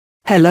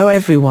Hello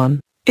everyone.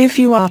 If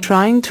you are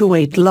trying to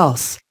weight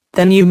loss,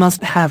 then you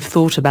must have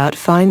thought about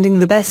finding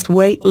the best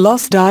weight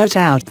loss diet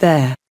out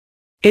there.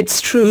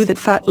 It's true that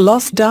fat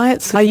loss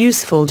diets are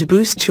useful to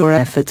boost your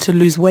effort to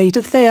lose weight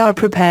if they are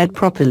prepared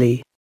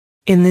properly.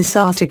 In this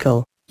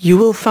article, you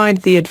will find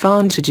the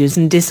advantages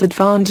and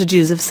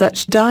disadvantages of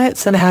such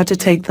diets and how to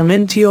take them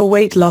into your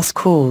weight loss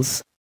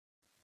cause.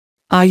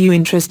 Are you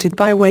interested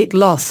by weight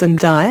loss and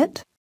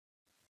diet?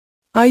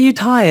 Are you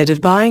tired of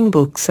buying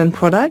books and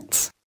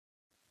products?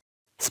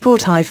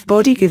 Sportife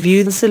Body give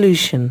you the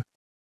solution.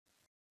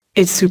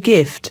 It's a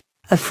gift,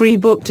 a free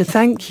book to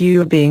thank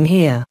you for being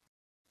here.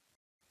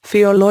 For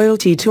your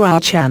loyalty to our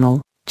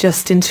channel,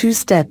 just in 2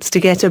 steps to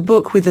get a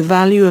book with a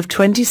value of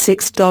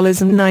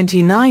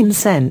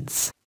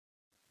 $26.99.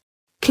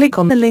 Click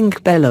on the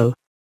link below.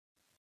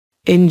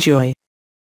 Enjoy.